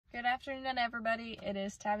Good afternoon, everybody. It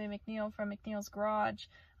is Tabby McNeil from McNeil's Garage.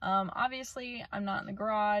 Obviously, I'm not in the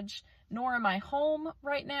garage, nor am I home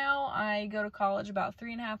right now. I go to college about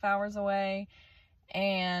 3.5 hours away,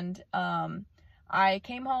 and I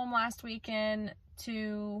came home last weekend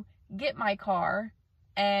to get my car,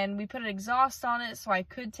 and we put an exhaust on it so I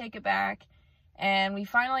could take it back, and we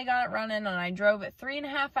finally got it running, and I drove it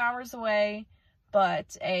 3.5 hours away,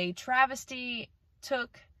 but a travesty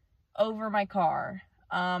took over my car.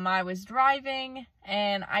 I was driving,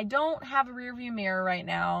 and I don't have a rear view mirror right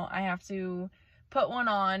now. I have to put one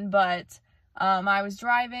on, but I was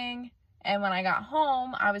driving, and when I got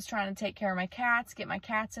home, I was trying to take care of my cats, get my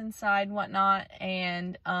cats inside and whatnot,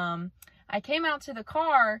 and I came out to the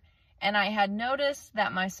car, and I had noticed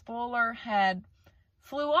that my spoiler had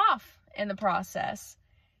flew off in the process,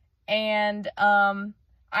 and I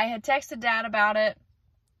had texted Dad about it,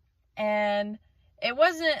 and it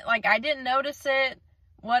wasn't like I didn't notice it,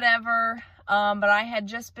 whatever, but I had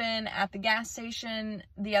just been at the gas station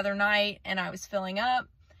the other night, and I was filling up,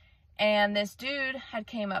 and this dude had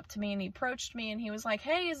came up to me, and he approached me, and he was like,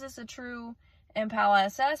 "Hey, is this a true Impala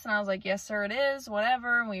SS?" And I was like, "Yes, sir, it is,"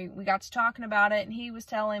 whatever, and we got to talking about it, and he was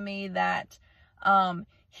telling me that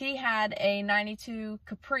he had a 92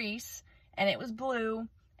 Caprice, and it was blue,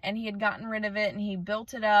 and he had gotten rid of it, and he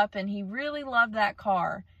built it up, and he really loved that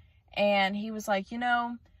car. And he was like, "You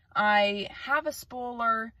know, I have a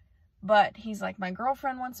spoiler, but," he's like, "my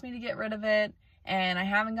girlfriend wants me to get rid of it, and I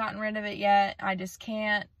haven't gotten rid of it yet. I just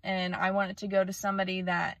can't, and I want it to go to somebody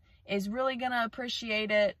that is really going to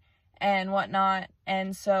appreciate it and whatnot."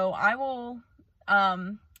 And so I will,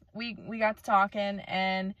 we got to talking,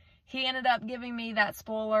 and he ended up giving me that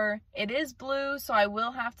spoiler. It is blue, so I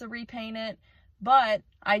will have to repaint it, but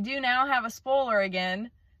I do now have a spoiler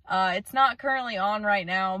again. It's not currently on right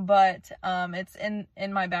now, but it's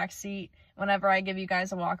in my back seat. Whenever I give you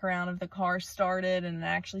guys a walk around of the car started and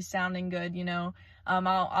actually sounding good, you know,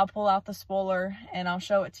 I'll pull out the spoiler and I'll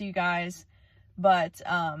show it to you guys. But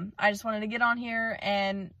I just wanted to get on here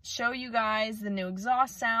and show you guys the new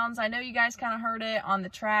exhaust sounds. I know you guys kind of heard it on the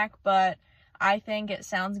track, but I think it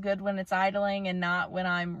sounds good when it's idling and not when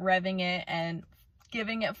I'm revving it and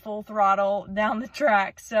giving it full throttle down the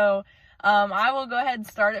track. So I will go ahead and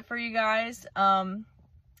start it for you guys,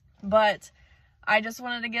 but I just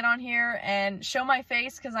wanted to get on here and show my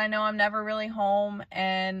face because I know I'm never really home,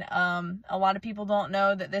 and a lot of people don't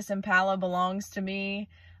know that this Impala belongs to me.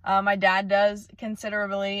 My dad does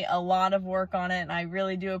considerably a lot of work on it, and I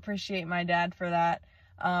really do appreciate my dad for that,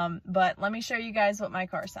 but let me show you guys what my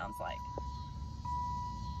car sounds like.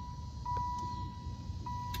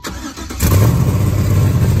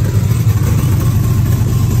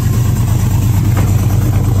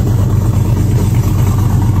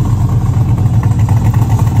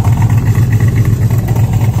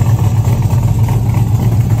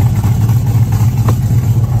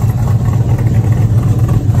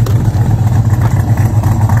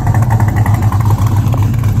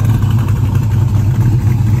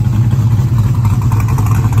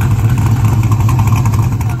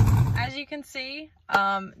 See,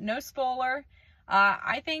 no spoiler.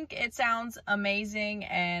 I think it sounds amazing,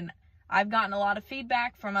 and I've gotten a lot of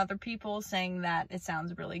feedback from other people saying that it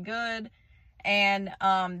sounds really good, and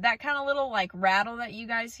that kind of little like rattle that you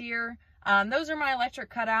guys hear, those are my electric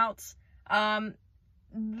cutouts.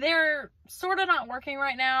 They're sort of not working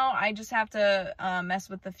right now. I just have to mess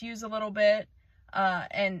with the fuse a little bit,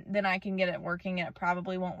 and then I can get it working, and it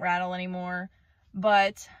probably won't rattle anymore.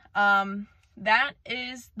 But that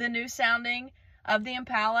is the new sounding of the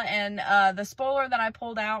Impala, and the spoiler that I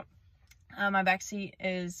pulled out, my back seat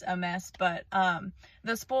is a mess, but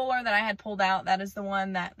the spoiler that I had pulled out, that is the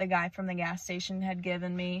one that the guy from the gas station had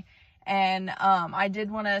given me. And I did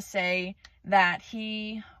want to say that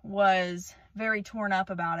he was very torn up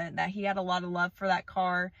about it, that he had a lot of love for that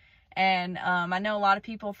car, and I know a lot of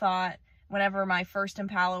people thought whenever my first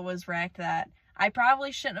Impala was wrecked that I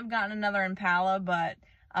probably shouldn't have gotten another Impala, but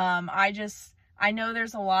I know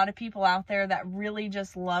there's a lot of people out there that really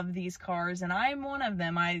just love these cars, and I'm one of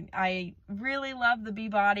them. I really love the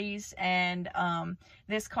B-bodies, and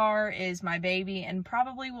this car is my baby and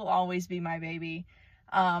probably will always be my baby.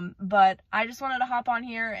 But I just wanted to hop on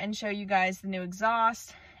here and show you guys the new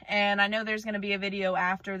exhaust, and I know there's going to be a video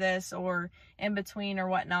after this or in between or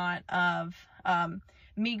whatnot of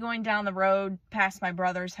me going down the road past my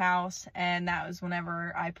brother's house, and that was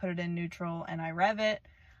whenever I put it in neutral and I rev it.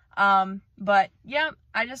 But yeah,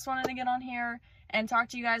 I just wanted to get on here and talk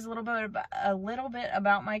to you guys a little bit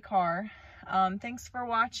about my car. Thanks for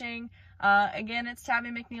watching. Again, it's Tabby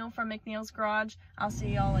McNeil from McNeil's Garage. I'll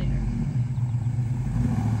see y'all later.